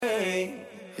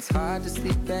It's hard to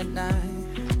sleep at night,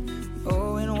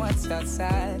 knowing what's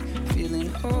outside, feeling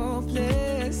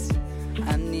hopeless.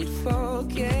 I need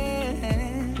focus.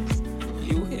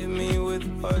 You hit me with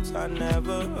words I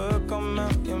never heard come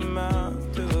out your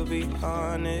mouth. To be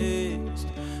honest,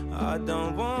 I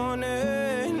don't want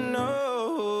it,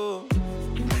 no.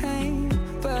 Pain,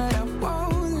 but I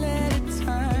won't let it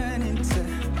turn into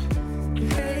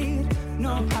hate.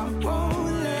 No, I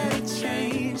won't let it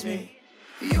change me.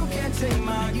 You can't take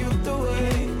my youth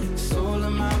away. Soul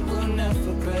of mine will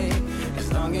never break.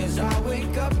 As long as I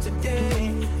wake up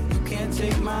today. You can't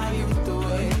take my youth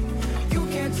away. You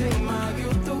can't take my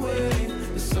youth away.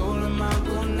 The soul of mine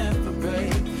will never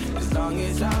break. As long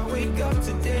as I wake up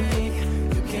today.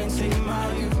 You can't take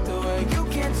my youth away. You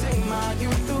can't take my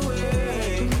youth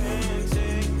away.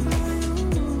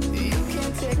 You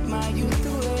can't take my youth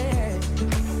away.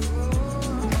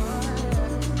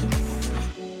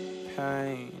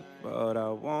 Pain, but I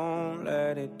won't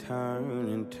let it turn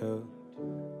into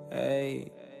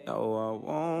hate. No, I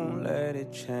won't let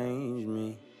it change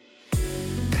me.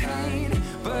 Pain,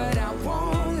 but I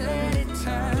won't let it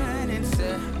turn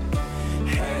into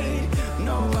hate.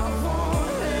 No, I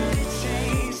won't let it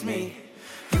change me.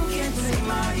 You can't take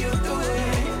my youth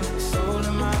away. Soul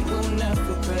of mine will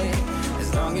never break. As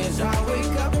long as I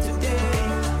wake up today.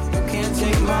 You can't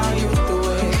take my youth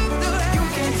away. You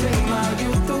can't take my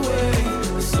youth away.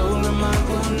 The soul of mine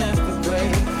will never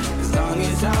break. As long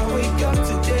as I wake up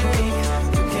today.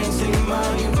 You can't take my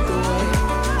youth away.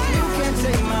 You can't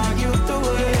take my youth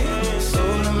away.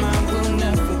 Soul of mine will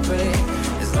never break.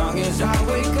 As long as I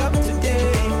wake up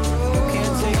today. You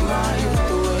can't take my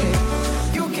youth away.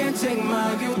 You can't take my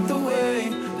youth away.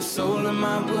 The soul of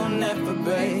mine will never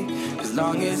break. As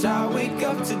long as I wake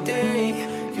up today.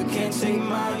 You can't take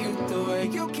my youth away.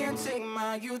 You can't take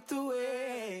my youth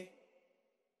away.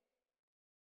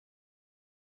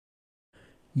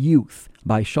 Youth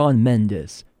by Shawn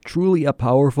Mendes. Truly a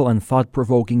powerful and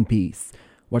thought-provoking piece.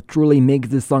 What truly makes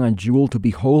this song a jewel to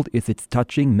behold is its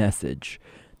touching message.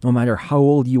 No matter how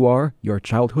old you are, your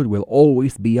childhood will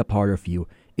always be a part of you.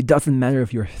 It doesn't matter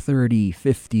if you're 30,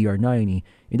 50, or 90.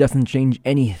 It doesn't change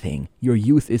anything. Your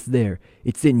youth is there.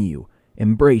 It's in you.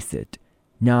 Embrace it.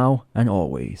 Now and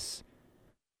always.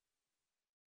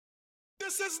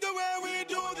 This is the way we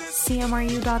do this.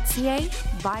 CMRU.ca,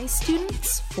 by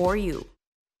students, for you.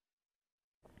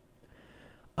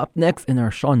 Up next in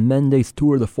our Shawn Mendes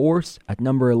Tour de Force, at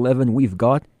number 11 we've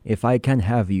got If I Can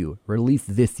Have You,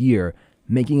 released this year,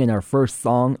 making it our first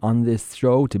song on this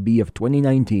show to be of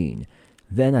 2019.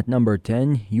 Then at number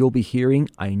 10, you'll be hearing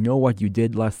I Know What You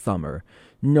Did Last Summer.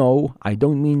 No, I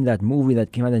don't mean that movie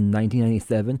that came out in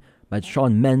 1997, but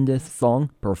Shawn Mendes' song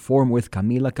performed with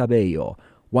Camila Cabello.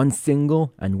 One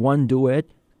single and one duet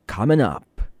coming up.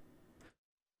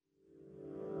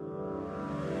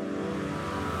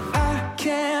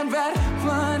 Can't write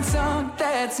one song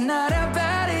that's not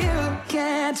about you.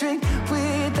 Can't drink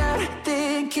without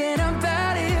thinking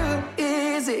about you.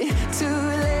 Is it too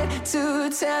late to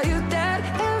tell you that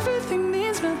everything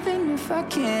means nothing if I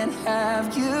can't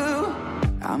have you?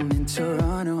 I'm in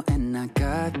Toronto and I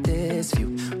got this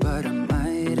view, but I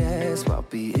might as well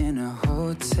be in a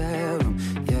hotel room.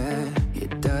 Yeah,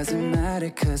 it doesn't matter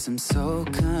 'cause I'm so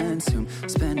consumed,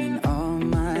 spending all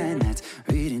my nights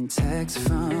reading texts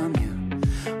from you.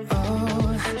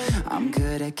 Oh, I'm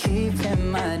good at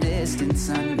keeping my distance.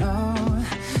 I know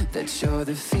that you're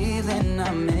the feeling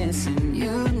I'm missing.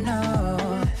 You know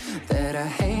that I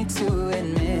hate to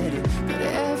admit it, but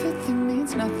everything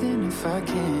means nothing if I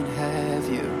can't have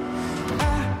you.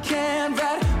 I can't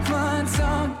write one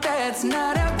song that's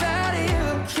not about you.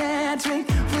 Can't drink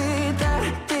without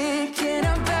thinking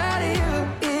about you.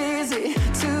 Is it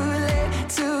too late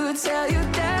to tell you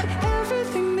that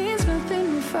everything means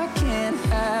nothing if I can't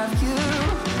have you?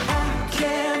 I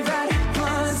can't write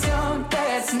one song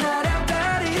that's not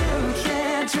about you.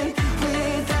 Can't drink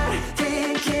without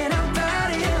thinking about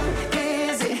you.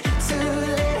 Is it too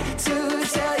late to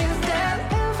tell you that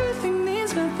everything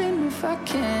means nothing if I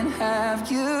can't have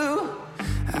you?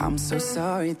 I'm so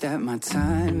sorry that my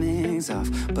timing's off,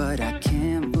 but I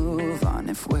can't move on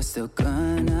if we're still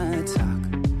gonna talk.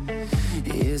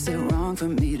 Is it wrong for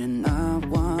me to not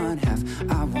want half?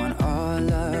 I want all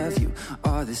of you,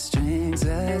 all the strings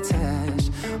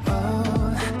attached.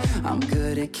 Oh, I'm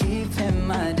good at keeping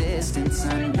my distance.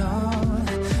 I know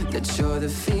that you're the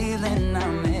feeling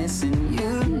I'm missing.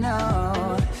 You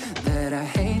know that I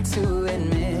hate to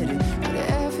admit it, but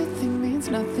everything means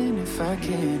nothing if I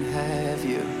can't have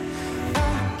you.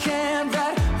 I can't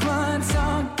write one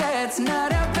song that's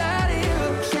not about you.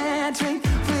 Can't drink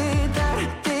without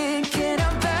thinking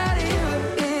about you.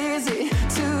 Is it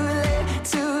too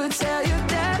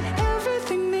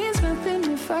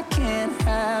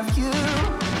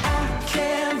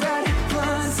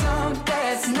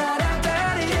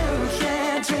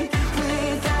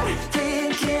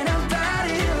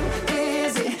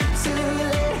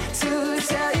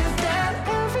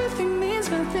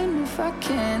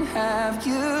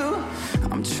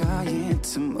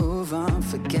to move on,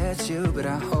 forget you, but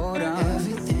I hold on.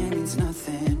 Everything means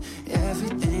nothing,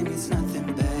 everything means nothing,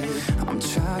 babe. I'm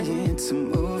trying to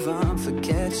move on,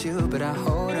 forget you, but I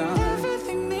hold on.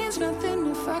 Everything means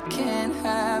nothing if I can't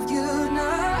have you. No,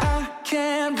 I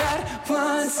can't write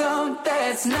one song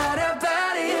that's not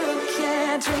about you.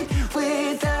 Can't drink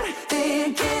without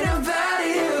thinking about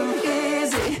you.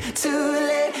 Is it too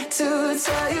late to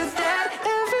tell you that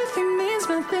everything means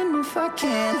nothing if I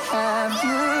can't have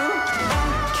you? I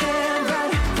can't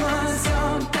write one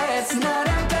song that's not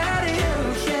about you.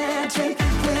 Can't drink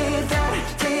without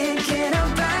thinking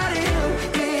about you.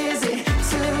 Is it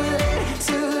too late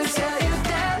to tell you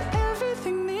that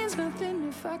everything means nothing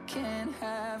if I can't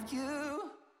have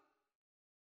you?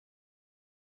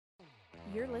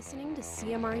 You're listening to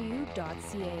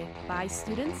CMRU.ca by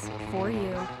students for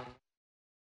you.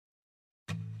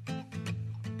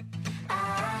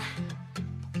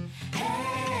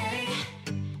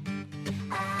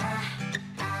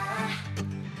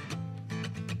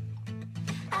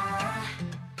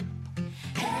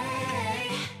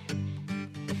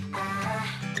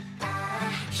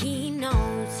 He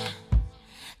knows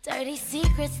dirty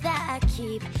secrets that I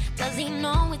keep. Does he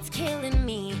know it's killing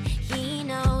me? He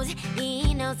knows,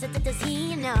 does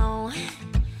he know?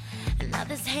 Now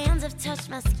his hands have touched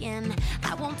my skin.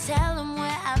 I won't tell him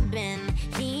where I've been.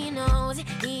 He knows,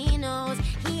 he knows.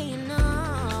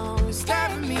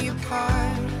 Tearing me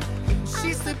apart,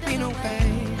 she's slipping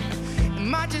away.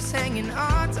 Am I just hanging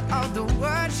on to all the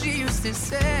words she used to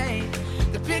say?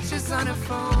 The pictures on her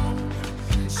phone,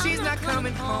 she's not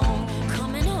coming home.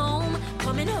 Coming home.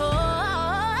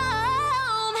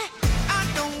 I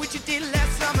know what you did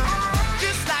last summer,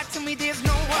 just like to me there's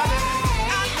no other.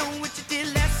 I know what you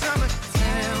did last summer,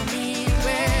 tell me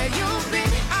where you've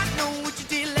been. I know what you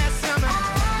did last summer,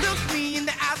 look me in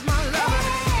the eyes, my lover.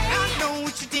 I know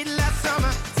what you did last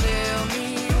summer, tell me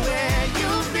where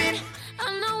you've been. I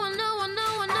know.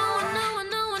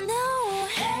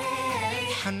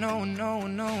 Hey. I know.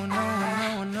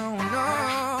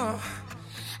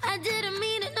 I didn't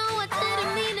mean it, no, I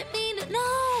didn't mean it, no.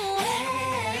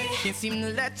 Can't seem to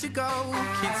let you go,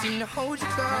 can't seem to hold you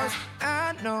close.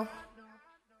 I know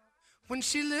when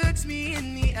she looks me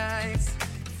in the eyes,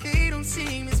 they don't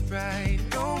seem as bright.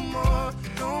 No more.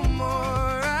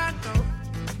 I know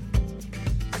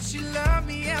that she loved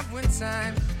me at one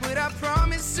time, but I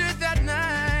promised her that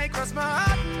night. Cross my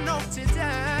heart and hope to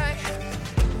die.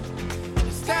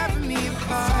 It's tearing me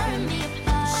apart,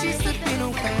 she's slipping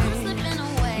away.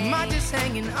 Am I just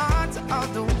hanging on to all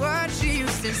the words she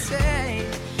used to say?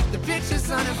 The pictures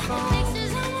on her phone,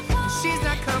 she's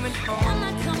not coming home.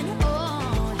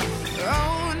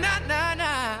 Oh, nah,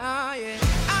 yeah.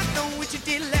 I know what you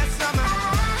did last summer,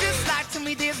 just like to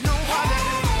me there's no other.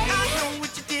 I know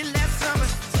what you did last summer,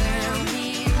 tell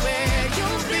me where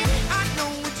you've been. I know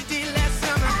what you did last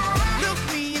summer, look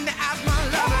me in the eyes, my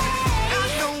lover. I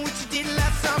know what you did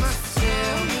last summer,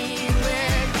 tell me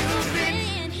where you've been.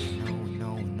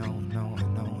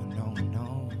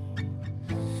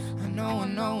 No.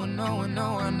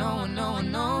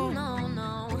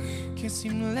 Can't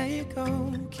seem to let you go,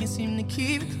 can't seem to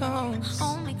keep it close.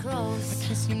 Hold me close. I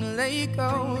can't seem to let you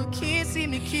go, can't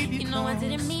seem to keep you close. You know I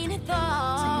didn't mean it though.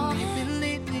 Tell me where you've been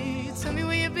lately, tell me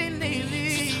where you've been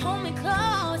lately. Just hold me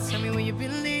close. Tell me where you've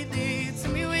been lately,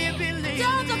 tell me where you've been lately.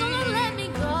 Don't let me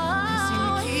go. Can't seem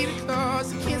to keep it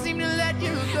close, I can't seem to let you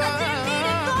go. I didn't mean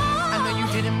it though. I know you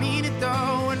didn't mean it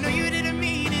though, I know you didn't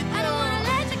mean it though. I don't wanna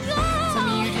let you go. Tell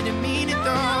me you didn't mean it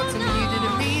though, tell me you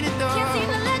didn't mean it though. Can't seem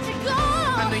to let you go.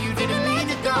 I know you didn't mean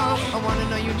it though, I wanna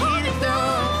know you need it though.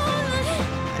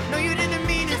 I know you didn't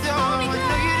mean it though, I know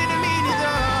you didn't mean it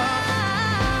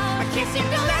though. I can't seem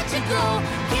to let you go,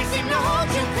 can't seem to hold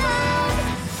you close.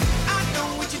 I know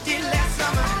what you did last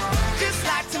summer, just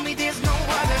like to me there's no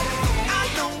other. I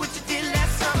know what you did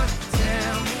last summer,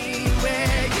 tell me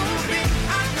where you've been.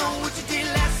 I know what you did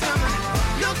last summer,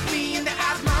 look me in the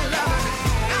eyes, my lover.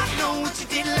 I know what you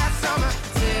did last summer,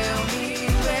 tell me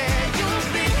where you've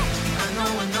been. I know.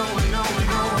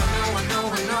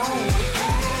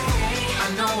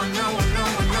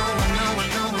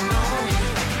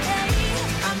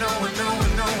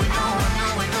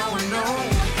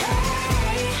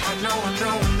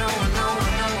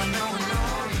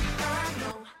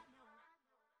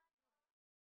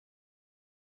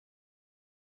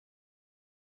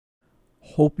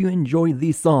 Hope you enjoyed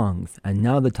these songs, and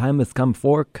now the time has come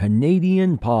for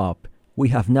Canadian pop. We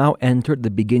have now entered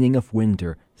the beginning of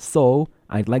winter, so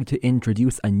I'd like to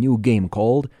introduce a new game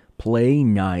called Play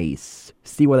Nice.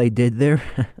 See what I did there?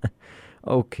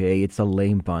 Okay, it's a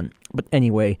lame pun. But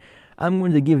anyway, I'm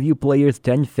going to give you players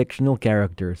 10 fictional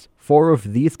characters. 4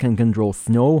 of these can control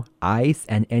snow, ice,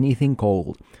 and anything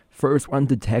cold. First one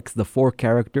to text the 4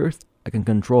 characters that can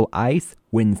control ice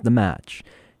wins the match.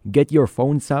 Get your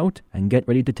phones out and get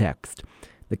ready to text.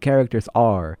 The characters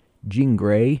are Jean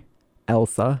Grey,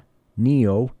 Elsa,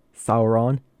 Neo,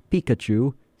 Sauron,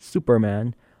 Pikachu,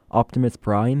 Superman, Optimus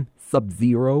Prime,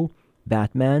 Sub-Zero,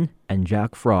 Batman, and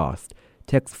Jack Frost.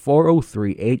 Text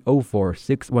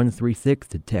 403-804-6136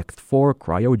 to text 4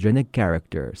 cryogenic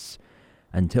characters.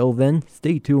 Until then,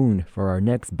 stay tuned for our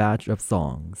next batch of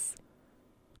songs.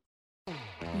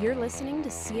 You're listening to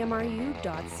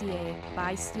CMRU.ca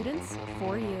by students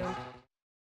for you.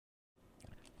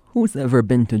 Who's ever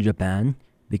been to Japan?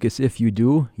 Because if you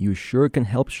do, you sure can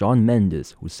help Shawn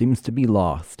Mendes, who seems to be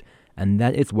lost. And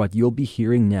that is what you'll be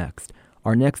hearing next.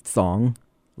 Our next song,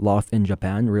 Lost in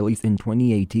Japan, released in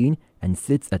 2018 and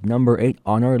sits at number 8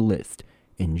 on our list.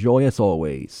 Enjoy as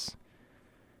always.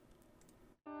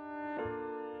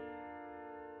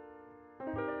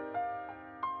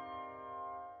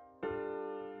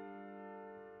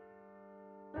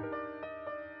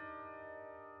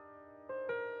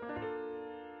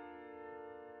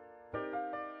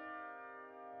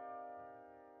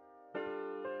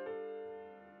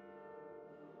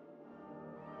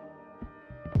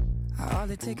 All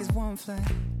it takes is one flight.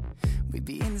 We'd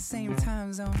be in the same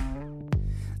time zone.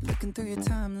 Looking through your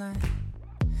timeline,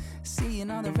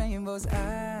 seeing all the rainbows.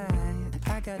 I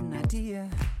got an idea,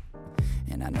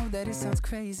 and I know that it sounds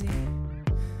crazy.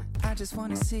 I just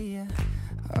wanna see you.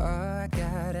 Oh, I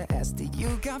gotta ask, do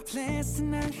you got plans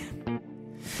tonight?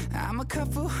 I'm a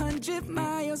couple 100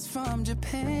 miles from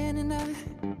Japan, and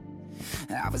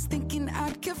I was thinking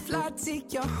I could fly to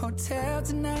your hotel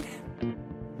tonight.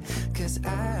 'Cause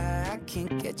I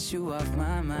can't get you off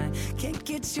my mind. Can't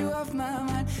get you off my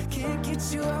mind. Can't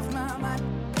get you off my mind.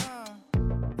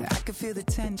 I could feel the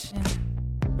tension.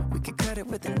 We could cut it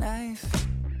with a knife.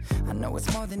 I know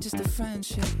it's more than just a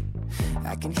friendship.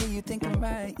 I can hear you thinking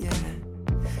right, yeah.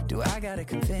 Do I gotta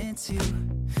convince you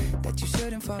that you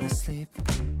shouldn't fall asleep?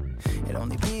 It'll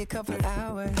only be a couple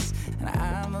hours, and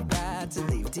I'm about to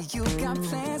leave. Do you got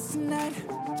plans tonight?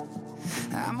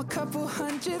 I'm a couple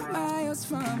 100 miles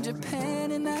from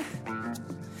Japan, and I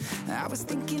was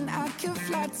thinking I could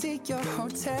fly to your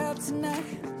hotel tonight.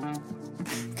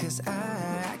 'Cause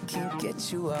I can't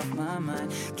get you off my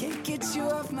mind. Can't get you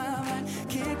off my mind.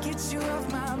 Can't get you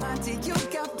off my mind. Do you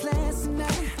got plans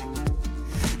tonight?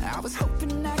 I was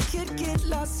hoping I could get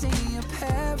lost in your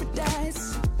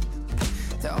paradise.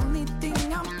 The only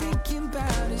thing I'm thinking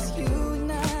about is you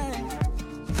and I.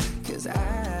 'Cause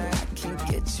I can't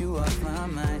get you off my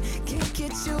mind. Can't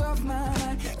get you off my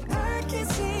mind. I can't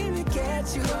seem to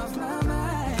get you off my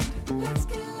mind. Let's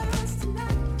get lost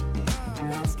tonight.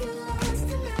 Let's get lost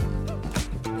tonight.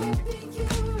 Baby, you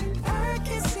and I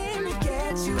can't seem to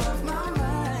get you off my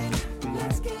mind.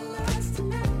 Let's get lost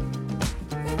tonight.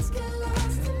 Let's get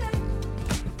lost tonight.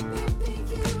 Baby,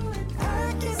 you and I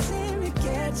can't seem to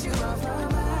get you off my mind.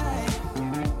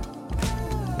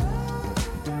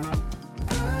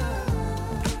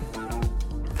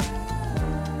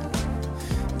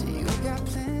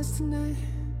 Tonight,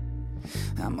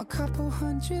 I'm a couple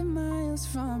 100 miles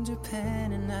from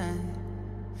Japan, and I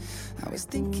was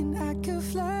thinking I could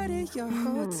fly to your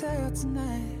hotel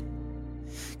tonight.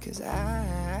 'Cause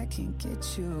I can't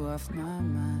get you off my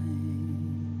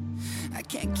mind. I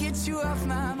can't get you off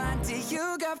my mind. Do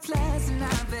you got plans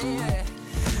tonight, baby?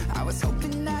 I was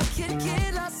hoping I could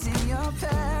get lost in your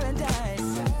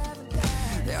paradise.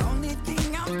 The only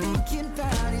thing I'm thinking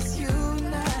about is you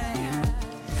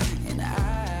and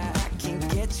I can't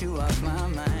get you off my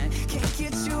mind. Can't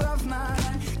get you off my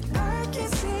mind. I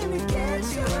can't seem to get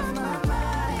you off my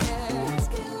mind. Let's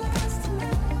get lost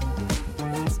tonight.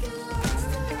 Let's get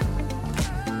lost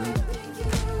tonight.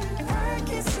 I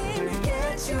can't seem to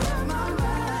get you off my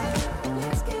mind.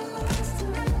 Let's get lost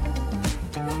tonight.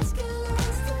 Let's get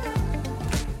lost tonight.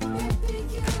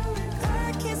 I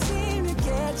can't seem to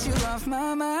get you off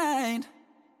my mind.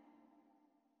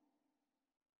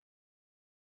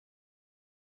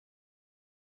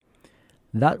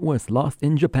 That was Lost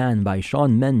in Japan by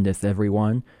Shawn Mendes,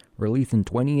 everyone. Released in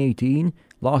 2018,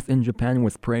 Lost in Japan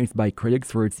was praised by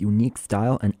critics for its unique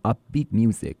style and upbeat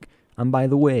music. And by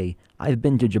the way, I've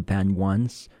been to Japan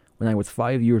once. When I was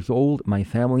 5 years old, my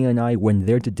family and I went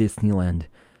there to Disneyland.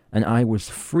 And I was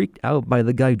freaked out by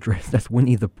the guy dressed as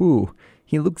Winnie the Pooh.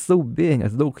 He looked so big,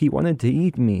 as though he wanted to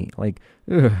eat me. Like,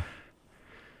 ugh.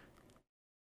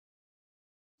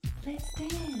 Let's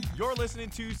dance. You're listening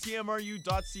to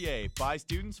CMRU.ca by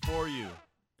students for you.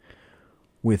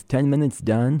 With 10 minutes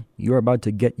done, you're about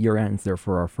to get your answer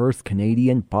for our first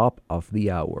Canadian pop of the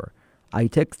hour. I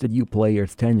texted you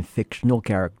players 10 fictional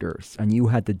characters, and you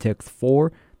had to text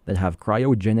 4 that have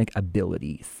cryogenic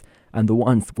abilities. And the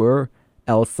ones were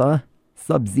Elsa,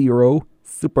 Sub-Zero,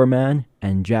 Superman,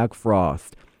 and Jack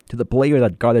Frost. To the player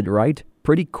that got it right,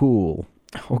 pretty cool.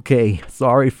 Okay,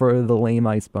 sorry for the lame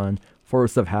ice pun,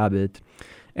 force of habit.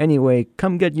 Anyway,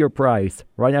 come get your prize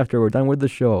right after we're done with the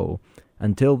show.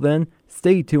 Until then,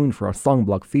 stay tuned for a song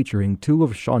block featuring 2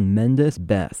 of Shawn Mendes'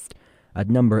 best. At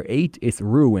number 8 is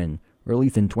Ruin,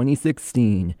 released in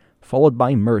 2016, followed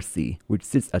by Mercy, which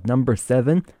sits at number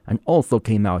 7 and also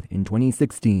came out in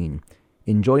 2016.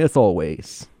 Enjoy as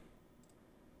always.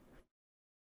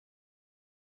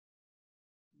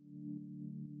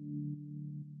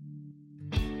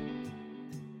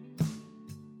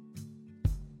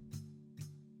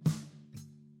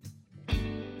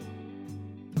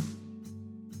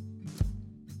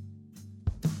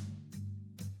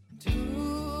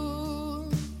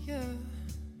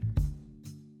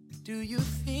 Do you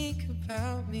think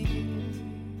about me?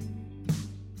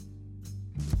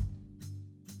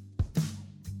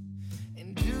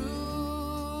 And do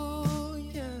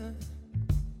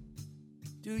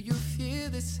you feel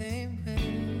the same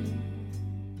way?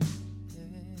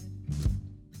 Yeah.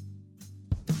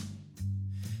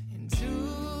 And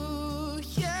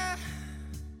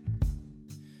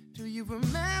do you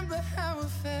remember how it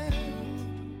felt?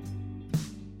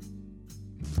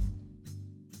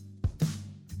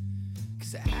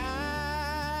 'Cause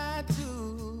I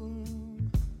do.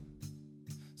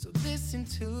 So listen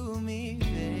to me,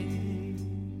 baby.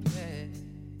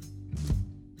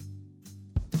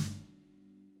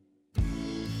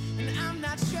 And I'm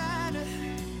not trying to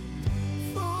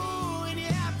fool any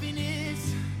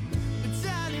happiness, but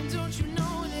darling, don't you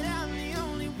know that I'm the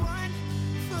only one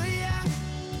for you?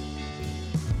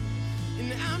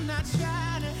 And I'm not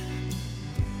trying to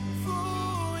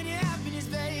fool any happiness,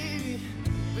 baby,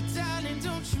 but darling,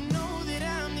 don't you know that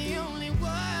I'm the only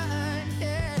one?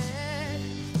 Yeah.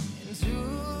 And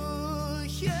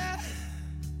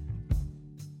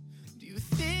do you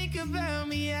think about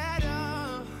me at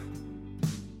all?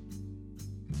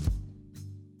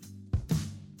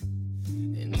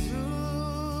 And do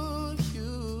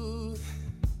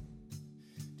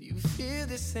you feel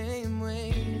the same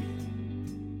way?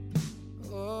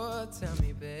 Oh, tell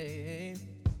me, babe.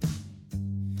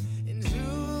 And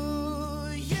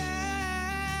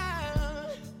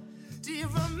do you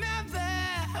remember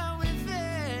how we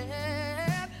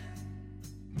felt?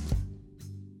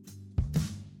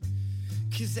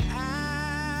 'Cause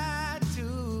I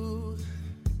do.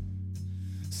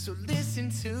 So listen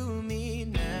to me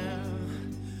now.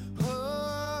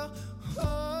 Oh,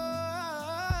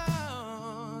 oh.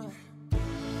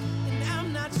 And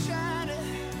I'm not trying to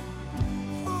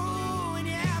ruin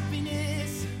your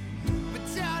happiness, but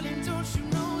darling, don't you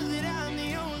know that I'm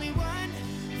the only one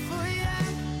for you?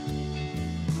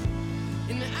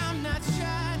 And I'm not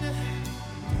trying to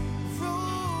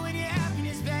ruin your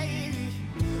happiness, baby,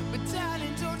 but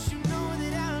darling, don't you know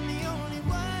that I'm the only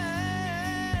one?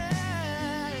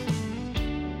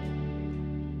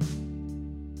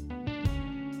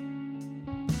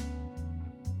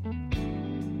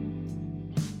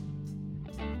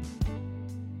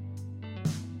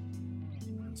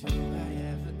 Do I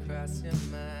ever cross your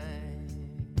mind?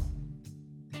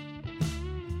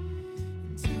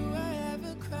 Do I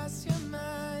ever cross your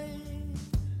mind?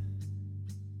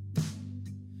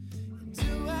 Do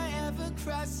I ever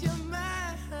cross your mind?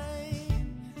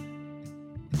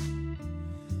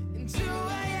 Do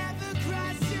I ever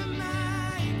cross your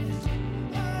mind?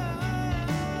 Oh,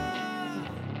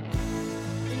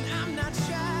 and I'm not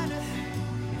trying to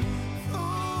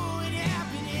ruin your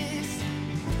happiness,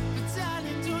 but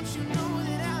darling, don't you know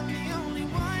that I'm the only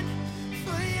one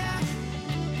for you?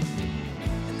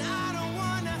 And I don't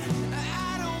wanna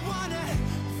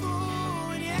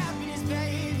ruin your happiness,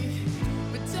 baby,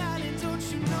 but darling, don't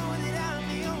you know that I'm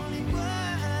the only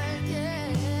one?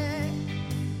 Yeah.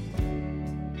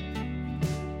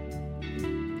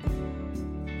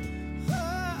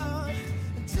 Oh,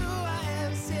 do I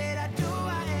ever said I do?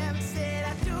 I ever said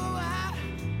I do?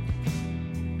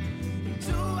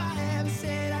 Do I ever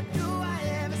said I do? I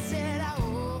ever said I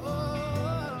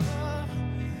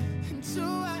do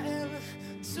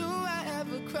I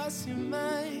ever cross your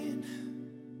mind?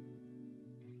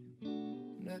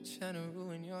 I'm not trying to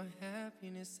ruin your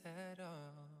happiness at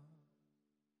all.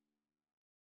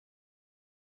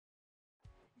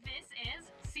 This is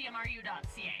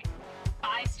CMRU.ca.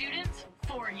 By students,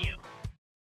 for you.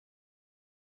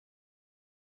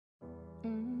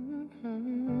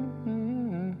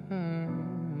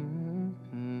 Mm-hmm.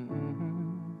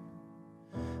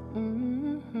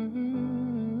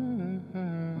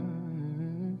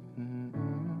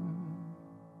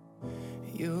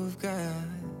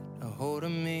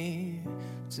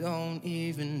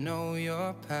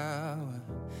 your power.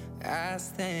 I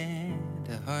stand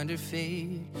 100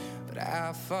 feet, but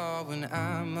I fall when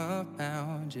I'm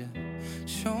around you.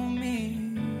 Show me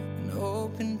an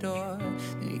open door,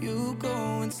 then you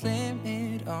go and slam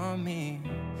it on me.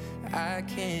 I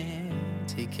can't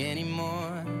take any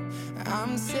more.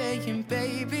 I'm saying,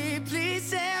 baby,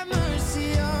 please have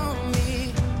mercy on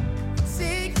me.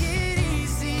 Take it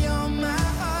easy on my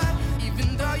heart,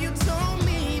 even though you don't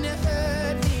mean to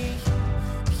hurt me.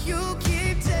 You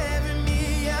keep tearing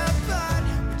me apart.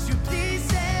 Would you please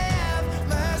have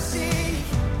mercy,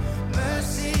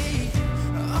 mercy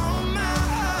on my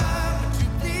heart? Would you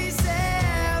please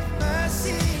have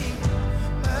mercy,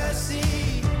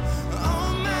 mercy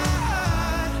on my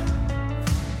heart?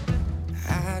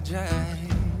 I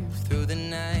drive through the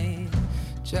night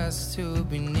just to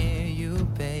be near you,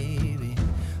 baby.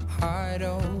 Heart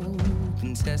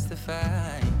open,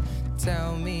 testify.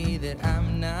 Tell me that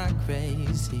I'm not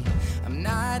crazy. I'm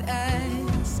not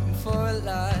asking for a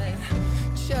lot,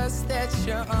 just that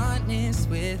you're honest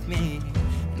with me.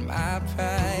 And my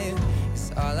pride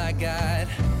is all I got.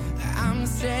 I'm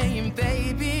saying,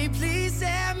 baby, please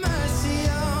have mercy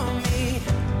on me.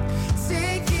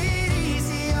 Take it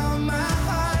easy on my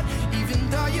heart, even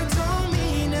though you don't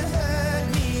mean to hurt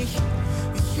me.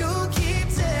 You keep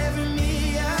tearing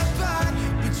me apart.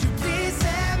 Would you please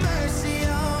have mercy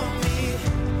on me?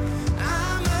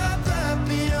 I'm a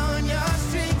puppet on your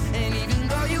string, and even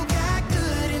though you got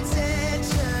good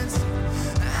intentions,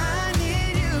 I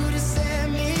need you to set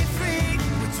me free.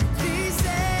 Would you please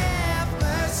have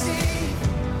mercy,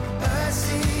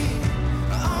 mercy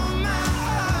on my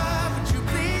heart? Would you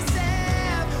please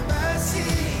have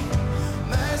mercy,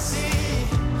 mercy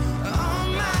on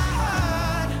my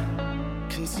heart?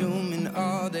 Consuming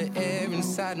all the air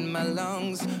inside my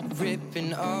lungs,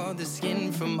 ripping all the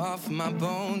skin from off my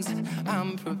bones.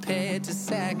 I'm prepared to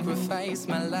sacrifice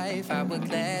my life. I would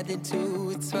gladly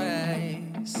do it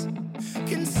twice.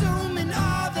 Consuming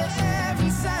all the air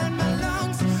inside my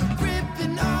lungs,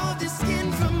 ripping all the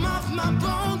skin from off my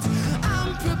bones.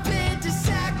 I'm prepared to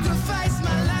sacrifice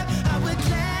my life. I would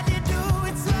gladly do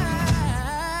it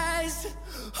twice.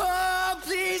 Oh,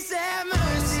 please have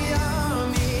mercy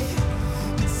on me.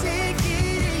 Take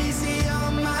it easy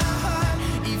on my heart,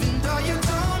 even though you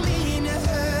don't mean to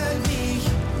hurt me.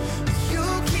 You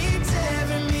keep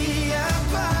tearing me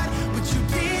apart. Would you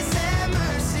please have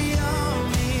mercy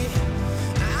on me?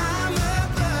 I'm a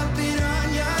puppet on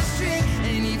your string,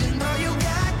 and even though you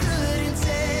got good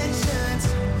intentions,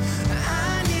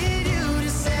 I need you to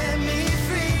set me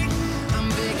free. I'm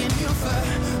begging you for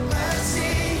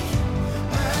mercy,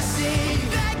 mercy.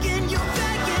 Begging you,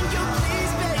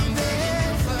 please, baby,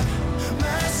 for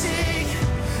mercy,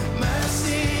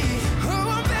 mercy. Oh,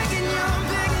 I'm begging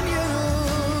you,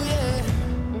 yeah.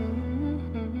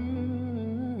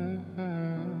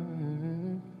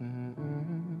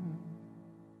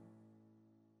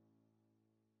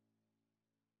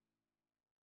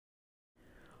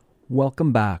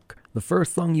 Welcome back. The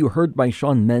first song you heard by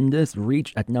Shawn Mendes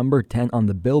reached at number 10 on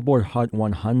the Billboard Hot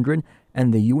 100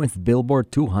 and the US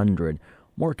Billboard 200.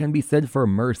 More can be said for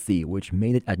Mercy, which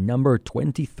made it at number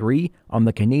 23 on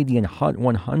the Canadian Hot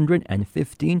 100 and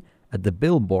 15 at the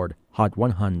Billboard Hot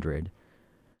 100.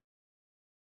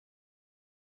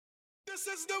 This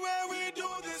is the way we do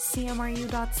this.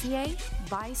 CMRU.ca,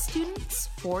 by students,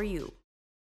 for you.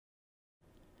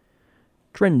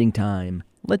 Trending time.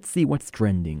 Let's see what's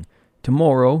trending.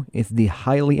 Tomorrow is the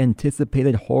highly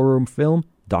anticipated horror film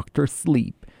Dr.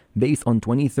 Sleep, based on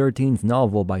 2013's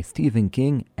novel by Stephen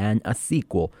King and a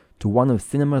sequel to one of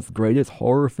cinema's greatest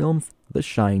horror films, The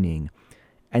Shining.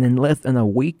 And in less than a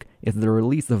week is the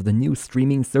release of the new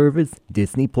streaming service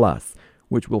Disney+,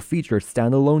 which will feature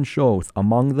standalone shows,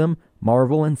 among them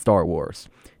Marvel and Star Wars.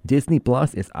 Disney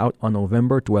Plus is out on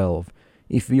November 12.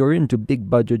 If you're into big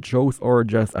budget shows or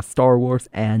just a Star Wars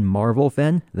and Marvel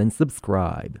fan, then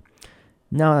subscribe.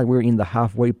 Now that we're in the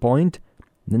halfway point,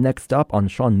 the next stop on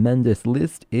Shawn Mendes'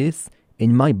 list is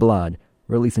In My Blood,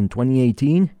 released in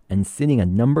 2018 and sitting at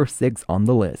number 6 on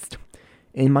the list.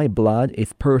 In My Blood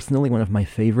is personally one of my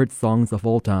favorite songs of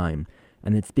all time,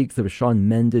 and it speaks of Shawn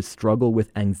Mendes' struggle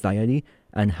with anxiety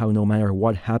and how no matter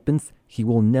what happens, he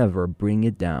will never bring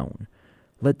it down.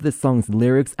 Let this song's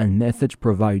lyrics and message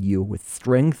provide you with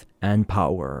strength and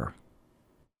power.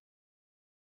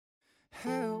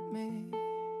 Help me.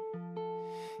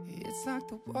 It's like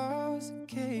the walls are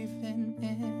caving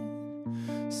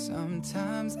in.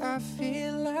 Sometimes I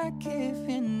feel like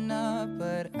giving up,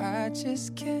 but I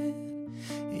just can't.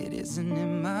 It isn't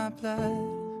in my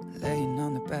blood. Laying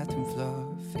on the bathroom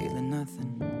floor, feeling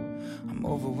nothing. I'm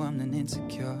overwhelmed and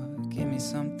insecure. Give me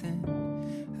something.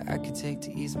 I could take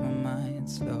to ease my mind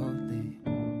slowly.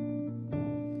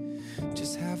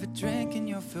 Just have a drink and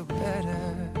you'll feel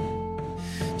better.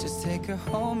 Just take her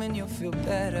home and you'll feel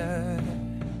better.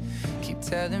 Keep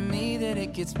telling me that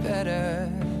it gets better.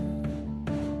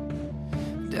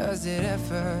 Does it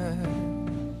ever?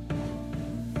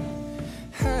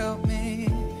 Help me.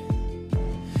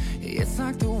 It's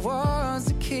like the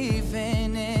walls are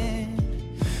caving in.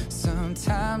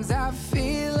 Sometimes I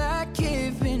feel like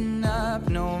giving up.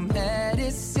 No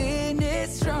medicine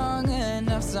is strong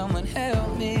enough. Someone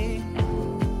help me.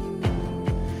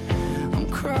 I'm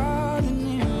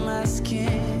crawling in my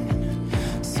skin.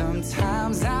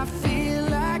 Sometimes I feel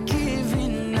like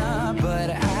giving up,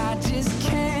 but I just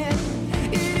can't.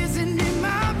 It isn't in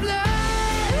my blood.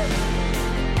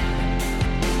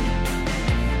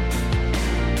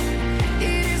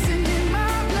 It isn't in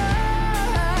my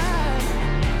blood.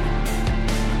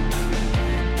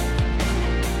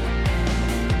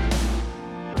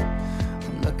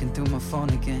 I'm looking through my phone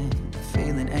again,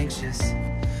 feeling anxious,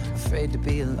 afraid to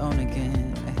be alone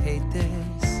again. I hate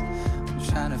this. I'm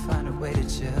trying to find a way to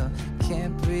chill.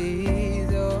 Can't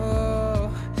breathe,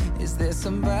 oh. Is there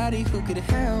somebody who could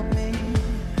help me?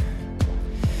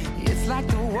 It's like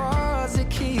the walls are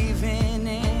caving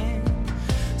in.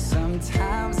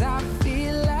 Sometimes I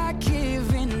feel like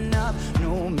giving up.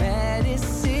 No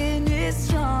medicine is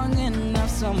strong enough.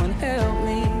 Someone help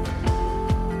me.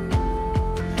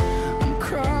 I'm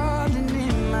crawling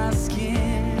in my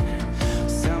skin.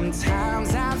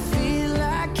 Sometimes I feel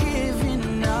like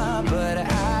giving up, but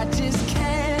I just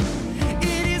can't.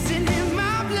 It isn't in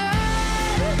my blood.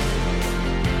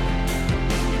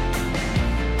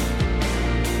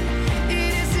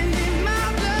 It isn't in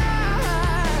my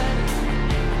blood.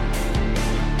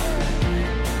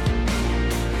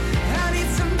 I need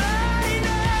somebody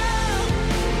now.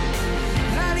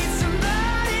 I need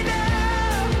somebody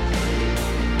now.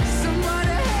 Someone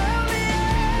to help me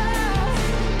out.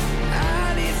 I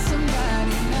need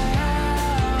somebody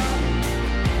now.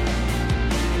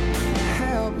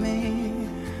 Help me.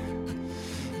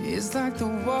 It's like the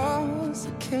walls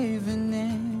are caving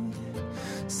in.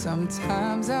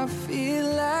 Sometimes I feel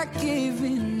like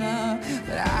giving up,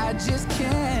 but I just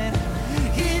can't.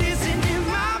 It isn't in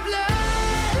my blood.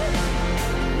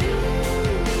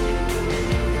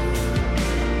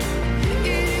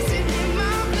 It isn't in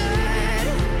my blood.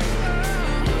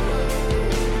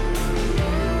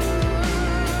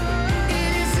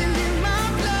 It isn't in my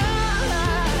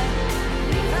blood.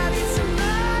 I need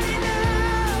somebody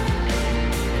now.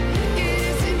 It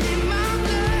isn't in my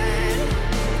blood.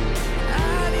 I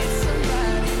need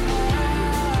somebody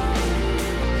now.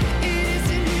 It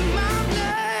isn't in my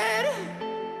blood.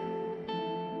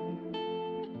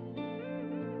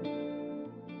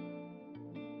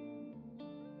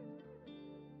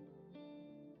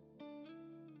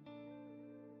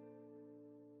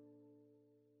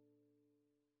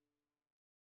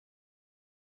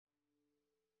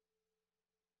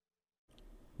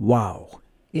 Wow.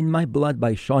 In My Blood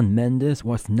by Shawn Mendes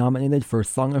was nominated for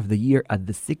Song of the Year at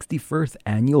the 61st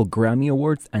Annual Grammy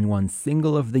Awards and won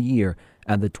Single of the Year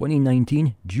at the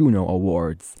 2019 Juno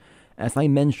Awards. As I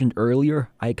mentioned earlier,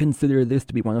 I consider this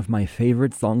to be one of my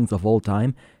favorite songs of all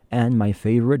time and my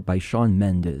favorite by Shawn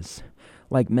Mendes.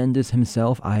 Like Mendes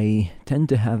himself, I tend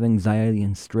to have anxiety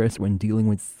and stress when dealing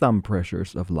with some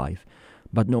pressures of life.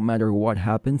 But no matter what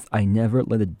happens, I never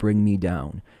let it bring me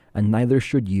down. And neither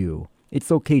should you. It's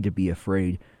okay to be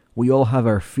afraid. We all have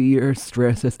our fears,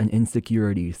 stresses, and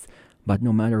insecurities. But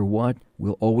no matter what,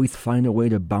 we'll always find a way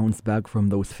to bounce back from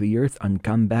those fears and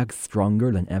come back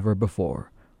stronger than ever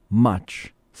before.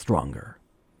 Much stronger.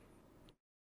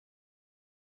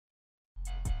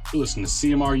 You listen to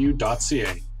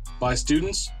CMRU.ca. By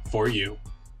students, for you.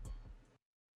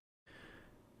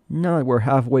 Now that we're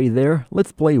halfway there,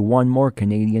 let's play one more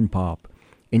Canadian pop.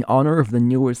 In honor of the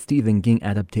newest Stephen King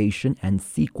adaptation and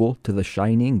sequel to The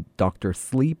Shining, Dr.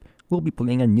 Sleep, we'll be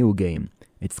playing a new game.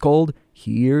 It's called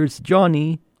Here's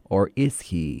Johnny, or Is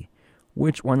He?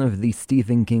 Which one of these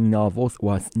Stephen King novels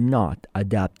was not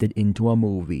adapted into a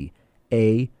movie?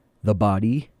 A. The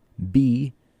Body,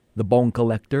 B. The Bone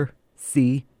Collector,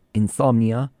 C.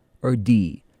 Insomnia, or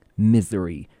D.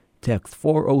 Misery. Text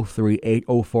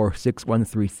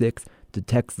 403-804-6136 to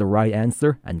text the right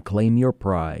answer and claim your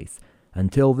prize.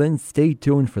 Until then, stay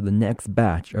tuned for the next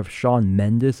batch of Shawn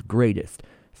Mendes' greatest,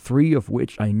 3 of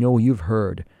which I know you've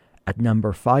heard. At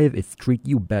number 5 is Treat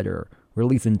You Better,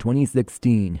 released in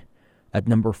 2016. At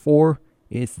number 4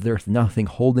 is There's Nothing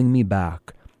Holding Me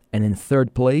Back. And in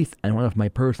third place, and one of my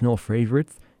personal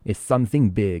favorites, is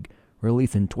Something Big,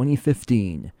 released in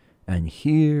 2015. And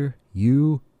here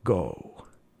you go.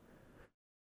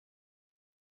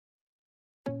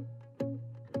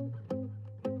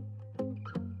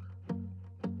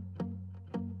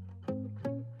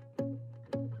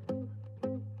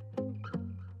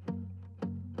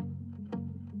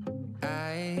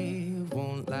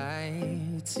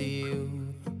 to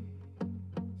you.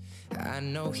 I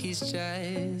know he's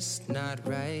just not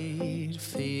right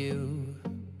for you.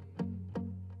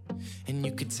 And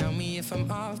you could tell me if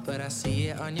I'm off, but I see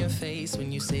it on your face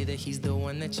when you say that he's the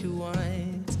one that you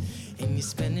want. And you're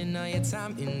spending all your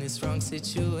time in this wrong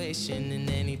situation, and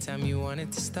anytime you want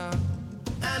it to stop,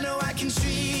 I know I can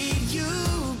treat you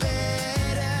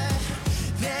better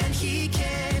than he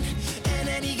can. And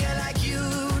any girl like you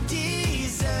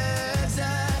deserves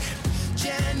a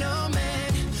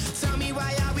gentleman. Tell me,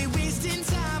 why are we wasting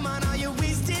time on all your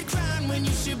wasted crime when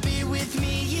you should be with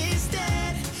me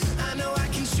instead? I know I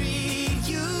can treat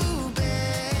you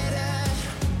better,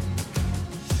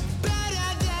 better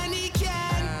than he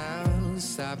can. I'll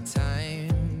stop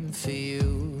time for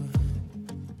you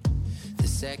the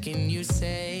second you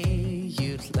say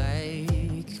you'd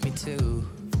like me to.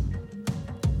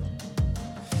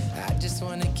 I just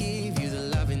wanna give you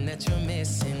the loving that you're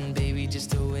missing, baby.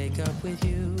 Just to wake up with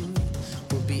you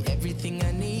will be everything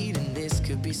I need, and this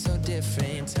could be so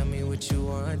different. Tell me what you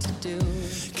want to do,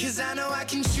 'cause I know I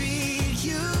can treat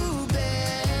you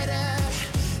better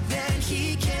than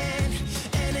he can.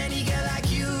 And any girl like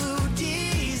you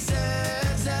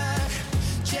deserves a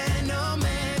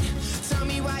gentleman. Tell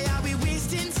me, why are we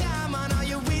wasting time on all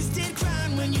your wasted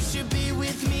crime when you should be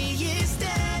with me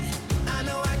instead? I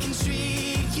know I can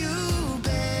treat you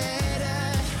better,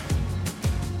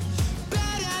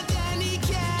 better than he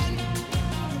can,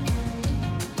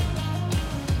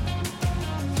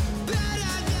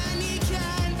 better than he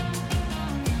can.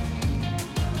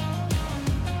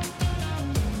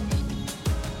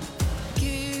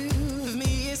 Give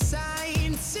me a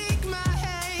sign, take my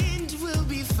hand, we'll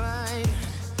be fine.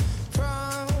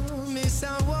 Promise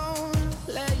I won't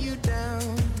let you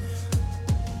down.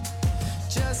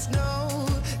 Just know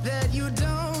that you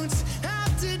don't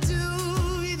have to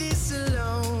do this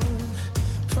alone.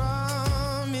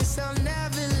 Promise I'll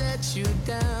never let you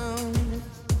down,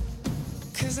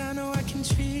 'cause I know I can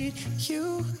treat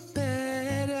you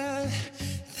better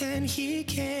than he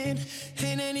can.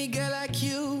 And any girl like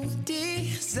you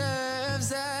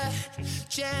deserves a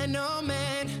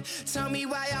gentleman. Tell me,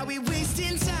 why are we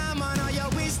wasting time on all your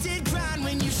wasted grind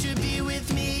when you should be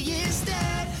with me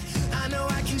instead? I know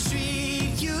I can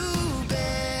treat you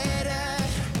better,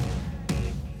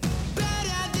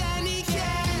 better than he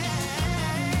can.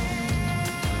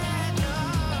 Oh,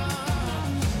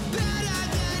 better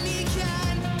than he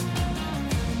can,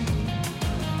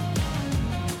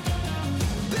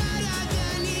 better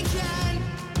than he can.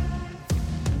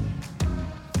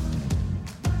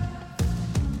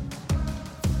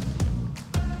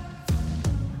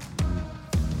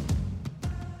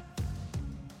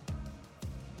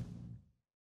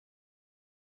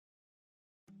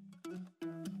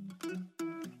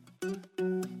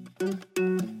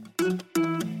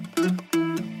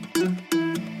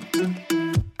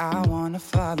 I wanna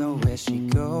follow where she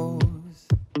goes.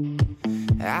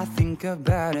 I think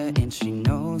about her and she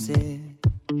knows it.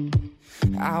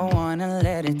 I wanna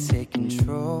let it take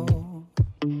control,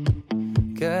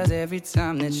 'cause every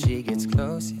time that she gets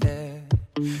close, yeah,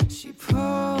 she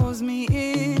pulls me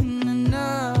in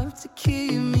enough to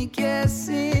keep me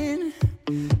guessing.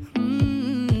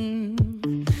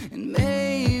 And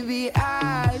maybe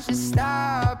I should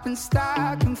stop and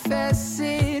start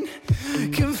confessing,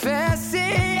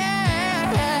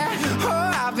 yeah.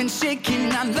 Oh, I've been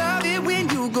shaking. I love it when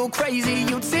you go crazy.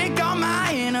 You take all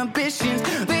my inhibitions,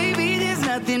 baby. There's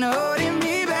nothing holding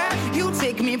me back. You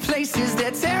take me places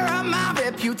that tear up my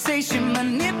reputation,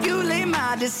 manipulate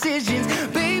my decisions,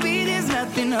 baby. There's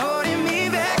nothing holding me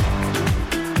back.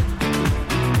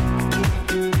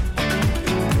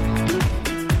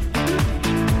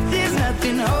 There's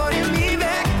nothing holding me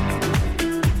back.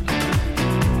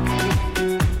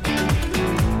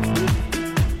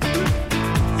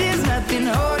 There's nothing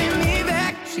holding me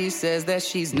back. She says that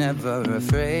she's never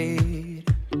afraid.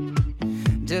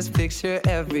 Just picture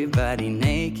everybody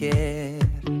naked.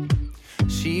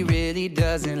 She really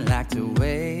doesn't like to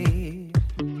wait.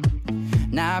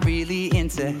 Not really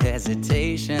into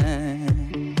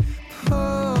hesitation.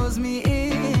 Pulls me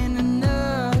in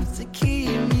enough to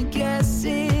keep me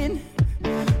guessing.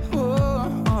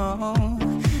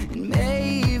 And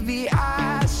maybe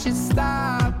I should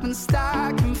stop and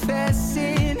start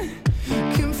confessing,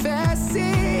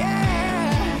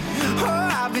 yeah. Oh,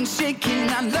 I've been shaking.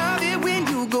 I love it when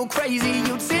you go crazy.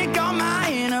 You take all my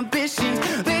inhibitions,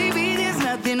 baby. There's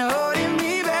nothing holding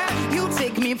me back. You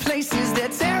take me places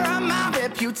that tear up my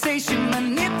reputation,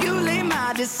 manipulate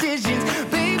my decisions,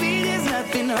 baby. There's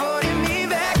nothing holding me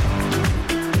back.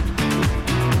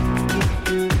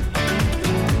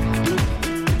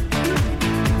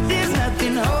 There's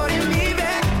nothing holding me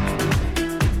back.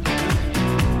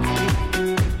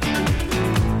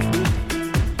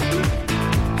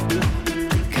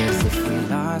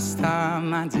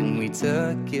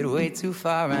 too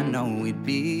far. I know we'd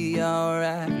be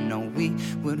alright. I know we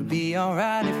would be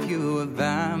alright if you were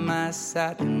by my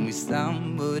side. And we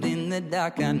stumbled in the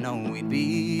dark. I know we'd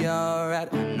be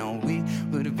alright. I know we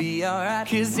would be alright.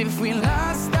 'Cause if we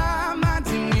lost our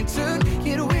minds and we took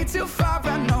it way too far,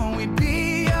 I know we'd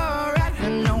be alright. I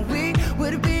know we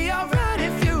would be alright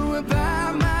if you were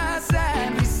by my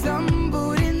side. We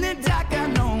stumbled in the dark. I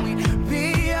know we'd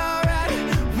be alright.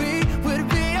 We would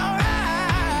be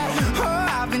alright. Oh,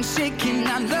 I've been shaking.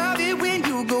 I love it when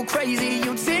you go crazy.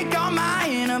 You take all my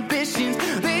inhibitions.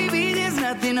 Baby, there's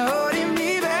nothing holding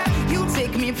me back. You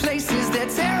take me places that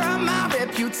tear up my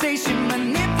reputation,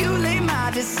 manipulate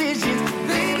my decisions.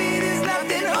 Baby, there's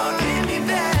nothing holding me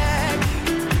back.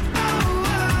 Oh,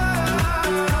 oh,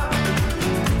 oh.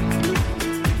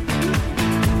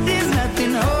 There's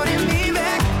nothing holding me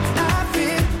back. I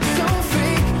feel so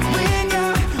free when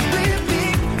you're with me,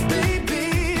 baby.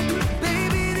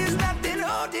 Baby, there's nothing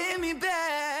holding me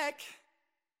back.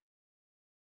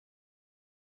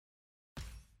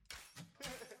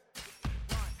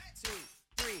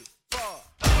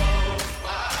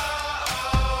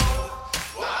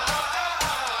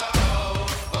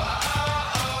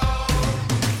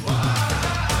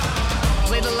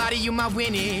 Played a lot of you might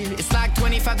win it. It's like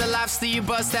 25 to life, still you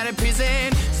bust out of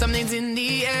prison. Something's in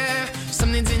the air,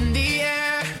 something's in the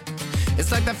air.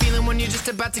 It's like that feeling when you're just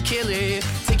about to kill it.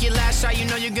 Take your last shot, you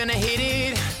know you're gonna hit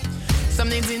it.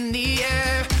 Something's in the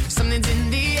air, something's in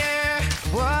the air.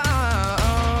 Whoa.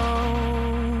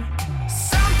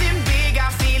 Something big, I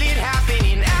feel it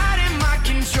happening out of my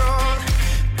control.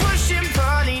 Pushing,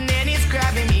 pulling, and it's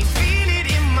grabbing me. Feel it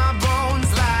in my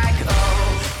bones like, oh,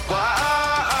 whoa.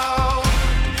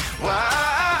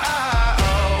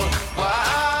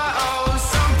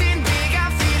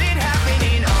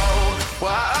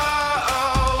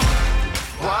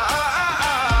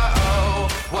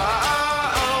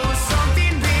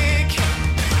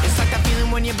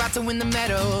 To win the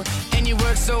medal, and you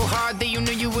work so hard that you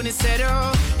knew you wouldn't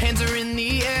settle. Hands are in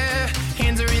the air,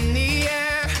 hands are in the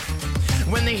air.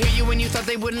 When they hear you when you thought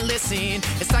they wouldn't listen,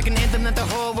 it's like an anthem that the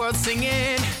whole world's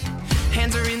singing.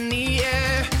 Hands are in the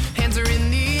air, hands are in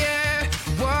the air.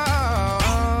 Whoa.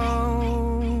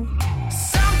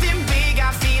 Something big,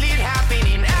 I feel it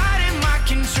happening out of my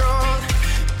control.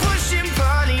 Pushing,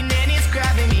 pulling, and it's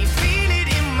grabbing me. Feel it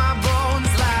in my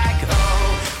bones like,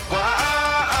 oh, whoa.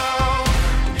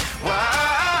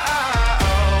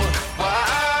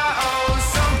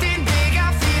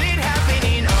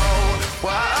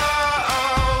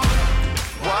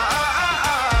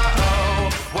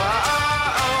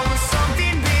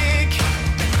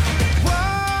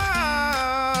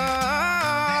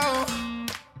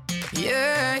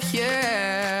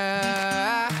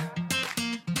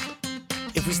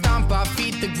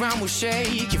 Ground will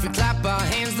shake. If we clap our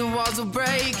hands, the walls will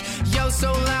break. Yo,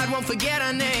 so loud, won't forget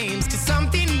our names. 'Cause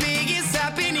something big is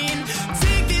happening.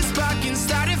 Take this spark and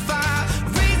start a fire.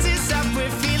 Raise this up,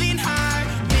 we're feeling high.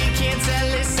 They can't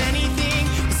tell us anything.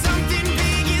 Something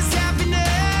big is happening.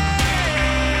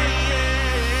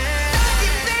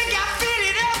 Something big, I feel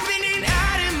it happening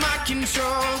out of my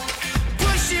control.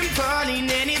 Pushing, pulling,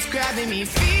 and it's grabbing me.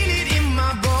 Feel it in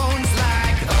my bones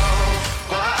like, oh,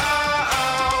 whoa.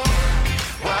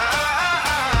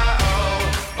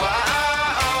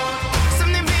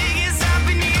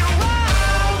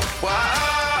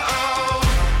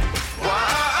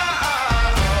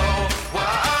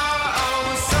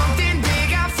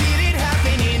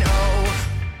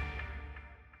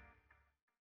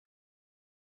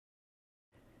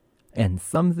 And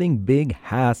something big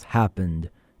has happened.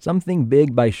 Something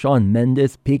Big by Shawn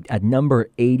Mendes peaked at number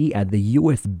 80 at the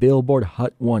US Billboard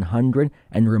Hot 100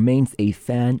 and remains a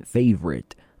fan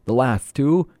favorite. The last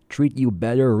two, Treat You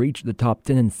Better, reached the top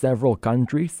 10 in several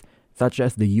countries, such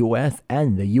as the US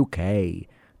and the UK.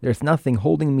 There's Nothing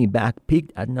Holding Me Back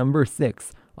peaked at number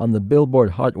 6 on the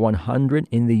Billboard Hot 100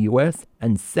 in the US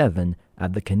and 7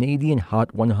 at the Canadian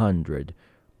Hot 100.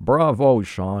 Bravo,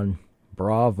 Shawn.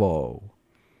 Bravo.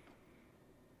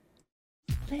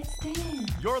 Let's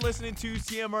dance. You're listening to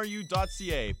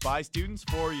CMRU.ca by students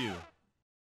for you.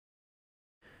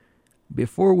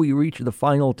 Before we reach the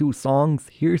final two songs,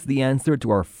 here's the answer to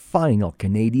our final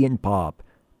Canadian pop.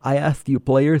 I asked you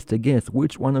players to guess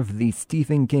which one of these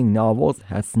Stephen King novels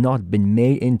has not been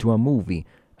made into a movie,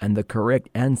 and the correct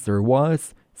answer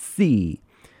was C.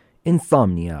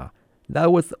 Insomnia.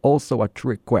 That was also a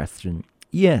trick question.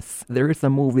 Yes, there is a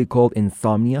movie called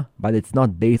Insomnia, but it's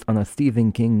not based on a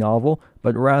Stephen King novel,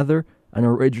 but rather an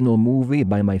original movie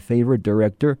by my favorite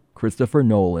director, Christopher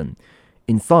Nolan.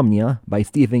 Insomnia by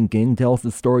Stephen King tells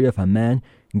the story of a man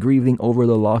grieving over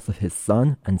the loss of his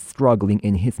son and struggling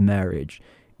in his marriage.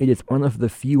 It is one of the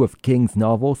few of King's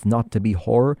novels not to be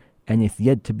horror and is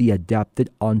yet to be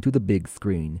adapted onto the big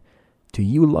screen. To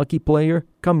you, lucky player,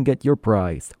 come get your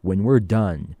prize when we're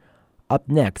done. Up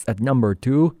next at number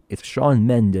 2 is Shawn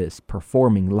Mendes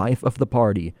performing Life of the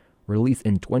Party, released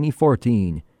in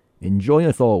 2014. Enjoy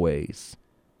as always.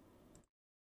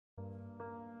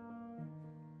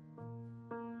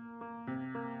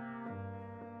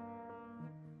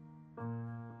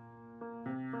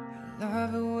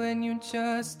 Love it when you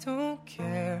just don't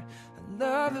care. I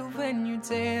love it when you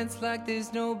dance like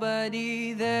there's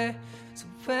nobody there. So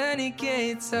when it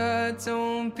gets hard,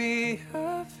 don't be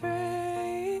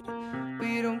afraid.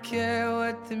 We don't care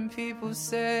what them people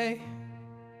say.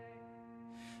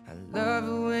 I love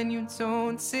it when you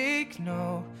don't take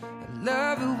no. I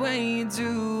love it when you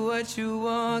do what you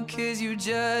want, 'cause you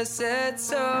just said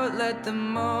so. Let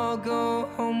them all go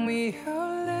home, we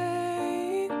are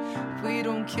late. We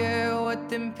don't care what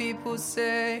them people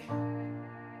say.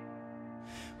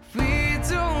 We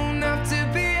don't have to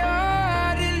be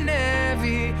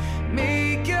ordinary.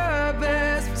 Make our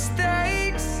best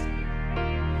mistakes,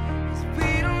 'cause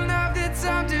we don't have the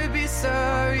time to be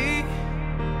sorry.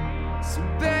 So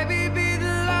baby, be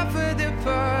the life of the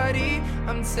party.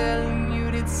 I'm telling you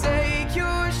to take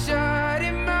your shot.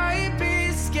 It might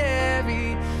be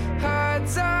scary.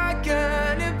 Hearts are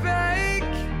gonna break,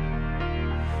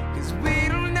 'cause we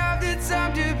don't have the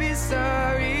time to be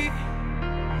sorry.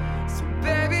 So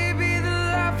baby, be the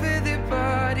life of the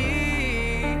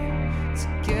party.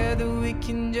 Together we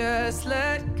can just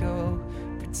let go.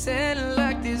 Pretend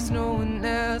like there's no one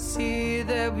else here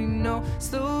that we know.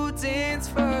 Slow dance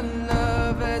for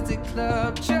love as the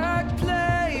club track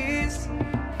plays.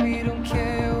 We don't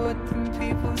care what them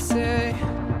people say.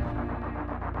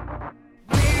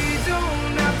 We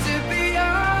don't have to be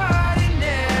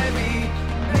ordinary.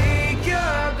 Make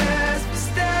your best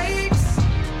mistakes.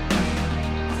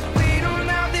 We don't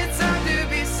have the time to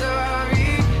be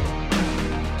sorry.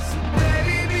 So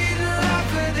baby, be the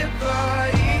life of the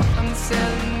party. I'm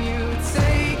telling you,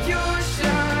 take your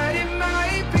shot. It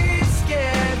might be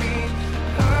scary.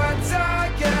 Hearts are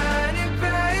gonna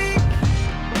break.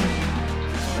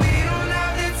 We don't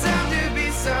have the time to be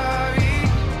sorry.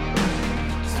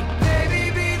 So baby,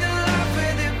 be the life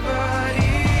of the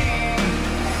party.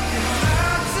 Come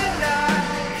out tonight,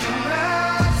 come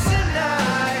out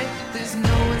tonight. There's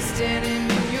no one standing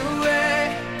in your way.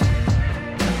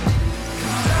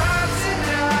 Come out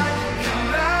tonight,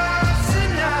 come out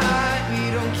tonight. We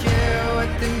don't care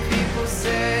what them people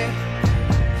say.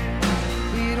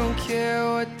 We don't care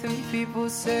what them people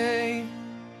say.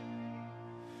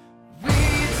 We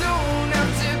don't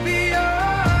have to be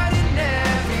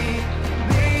ordinary.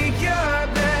 Make your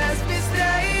best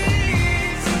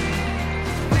mistakes.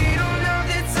 We don't have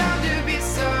the time to be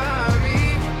sorry.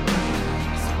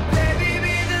 So baby,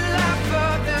 be the life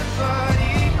of the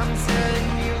party. I'm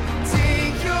telling you,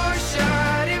 take your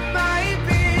shot. It might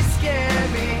be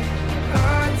scary.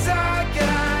 Hearts are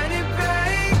gonna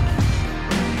break,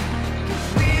 'cause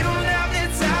we don't have the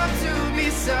time to be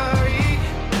sorry.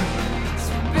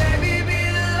 So baby, be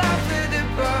the life of the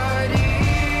party.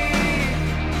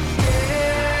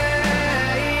 Yeah,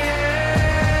 yeah, yeah.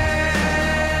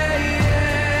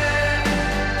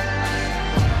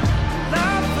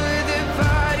 Life of the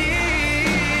party.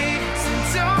 So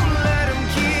don't let 'em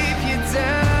keep you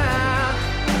down.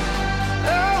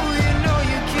 Oh, you know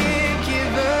you can't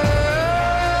give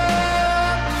up.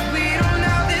 We don't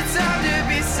have the time to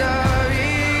be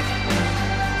sorry.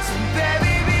 So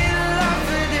baby, be the life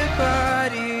of the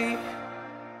party.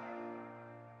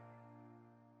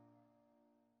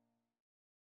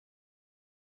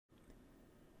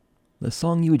 The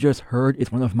song you just heard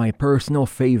is one of my personal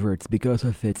favorites because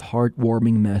of its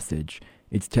heartwarming message.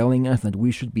 It's telling us that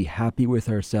we should be happy with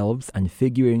ourselves and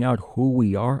figuring out who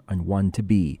we are and want to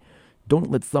be. Don't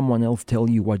let someone else tell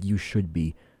you what you should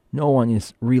be. No one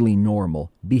is really normal.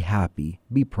 Be happy.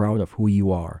 Be proud of who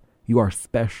you are. You are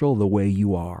special the way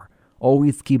you are.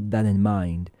 Always keep that in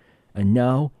mind. And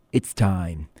now, it's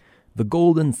time. The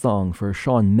golden song for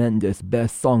Shawn Mendes'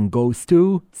 best song goes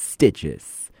to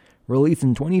Stitches. Released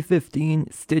in 2015,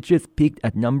 Stitches peaked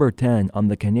at number 10 on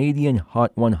the Canadian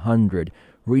Hot 100,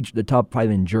 reached the top 5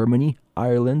 in Germany,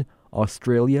 Ireland,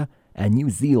 Australia, and New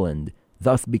Zealand,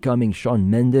 thus becoming Shawn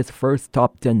Mendes' first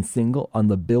top 10 single on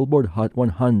the Billboard Hot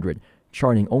 100,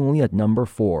 charting only at number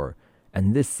 4.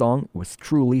 And this song was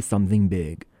truly something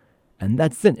big. And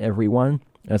that's it, everyone.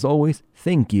 As always,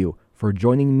 thank you for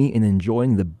joining me in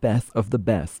enjoying the best of the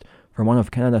best from one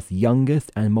of Canada's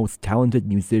youngest and most talented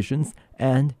musicians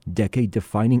and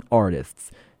decade-defining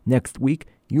artists. Next week,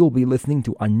 you'll be listening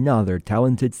to another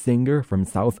talented singer from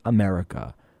South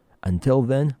America. Until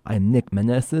then, I'm Nick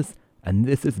Meneses, and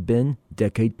this has been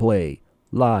Decade Play,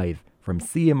 live from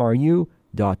CMRU.ca.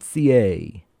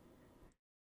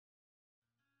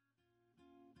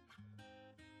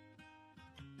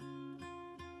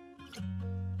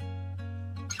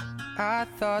 I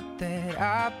thought that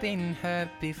I've been hurt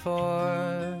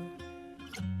before,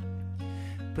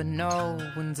 but no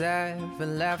one's ever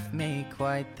left me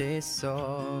quite this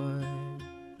sore.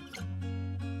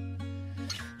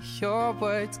 Your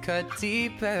words cut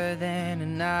deeper than a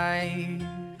knife.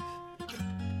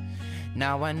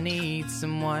 Now I need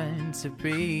someone to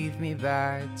breathe me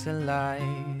back to life.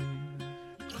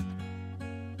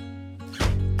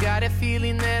 Got a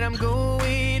feeling that I'm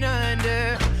going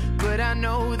under, but I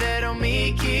know that I'll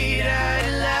make it out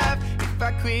alive if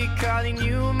I quit calling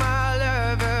you my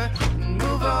lover and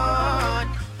move on.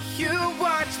 You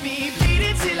watch me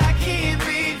bleed till I can't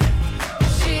breathe,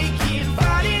 shaking,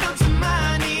 falling onto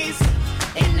my knees.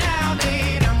 And now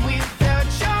that I'm without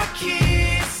your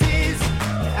kisses,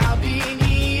 I'll be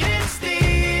needing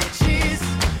stitches,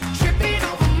 tripping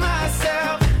over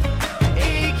myself,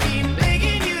 aching,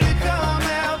 begging you to come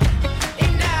out.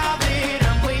 And now that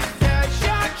I'm without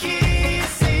your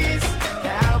kisses,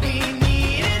 I'll be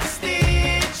needing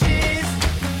stitches,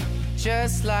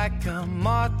 just like a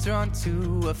moth drawn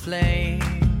to a flame.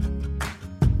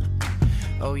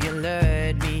 Oh, you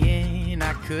lured me in,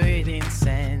 I couldn't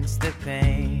sense the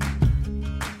pain.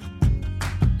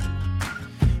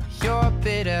 Your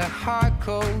bitter heart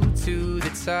cold to the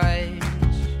touch.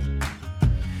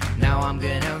 Now I'm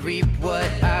gonna reap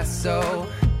what I sow.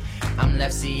 I'm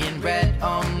left seeing red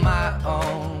on my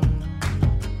own.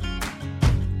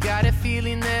 Got a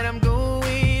feeling that I'm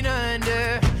going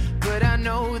under, but I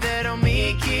know that I'll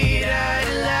make it out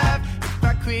alive if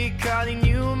I quit calling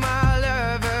you my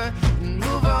lover and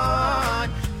move on.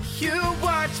 You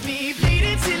watch me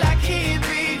bleed till I can't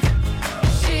breathe,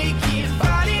 shaking,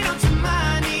 falling onto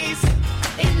my knees.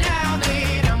 And now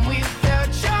that I'm without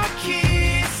your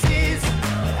kisses,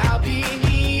 I'll be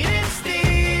needing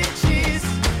stitches,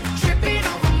 tripping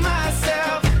over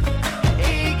myself,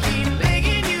 aching,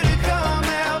 begging you to come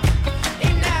out.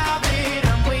 And now that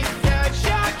I'm without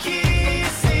your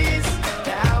kisses,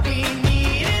 I'll be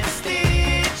needing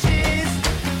stitches.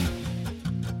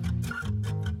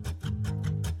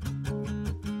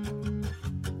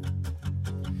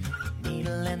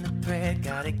 Needle and the thread,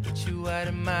 gotta get you out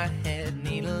of my head.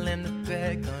 Needle and the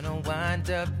thread, gonna wind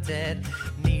up dead.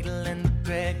 Needle and the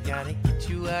thread, gotta get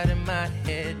you out of my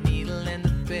head. Needle and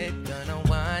the thread, gonna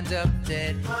wind up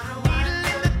dead. Needle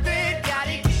and the thread,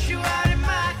 gotta get you out of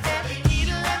my head.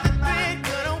 Needle and the thread,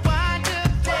 gonna wind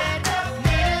up dead.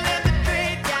 Needle and the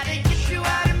thread, gotta get you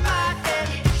out of my head.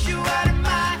 Get you out of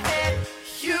my head.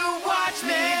 You watch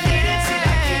me bleed till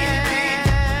I can't breathe,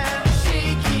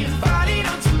 shaking, falling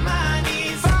onto my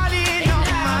knees. Falling on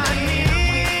my knees.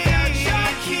 Without your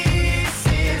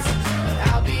kisses,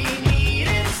 I'll be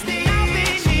needing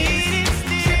stitches,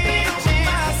 tripping over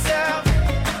myself,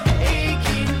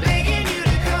 aching, begging you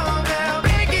to come out.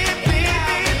 Begging, baby.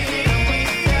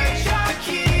 Without your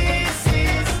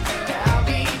kisses, I'll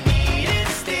be needing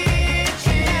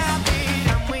stitches.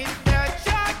 I'm without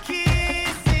your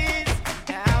kisses,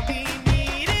 I'll be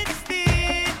needing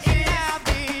stitches.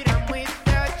 I'm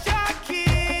without your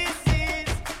kisses,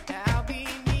 I'll be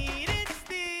needing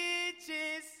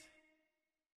stitches.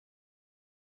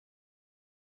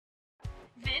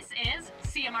 This is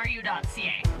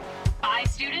CMRU.ca. By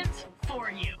students,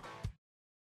 for you.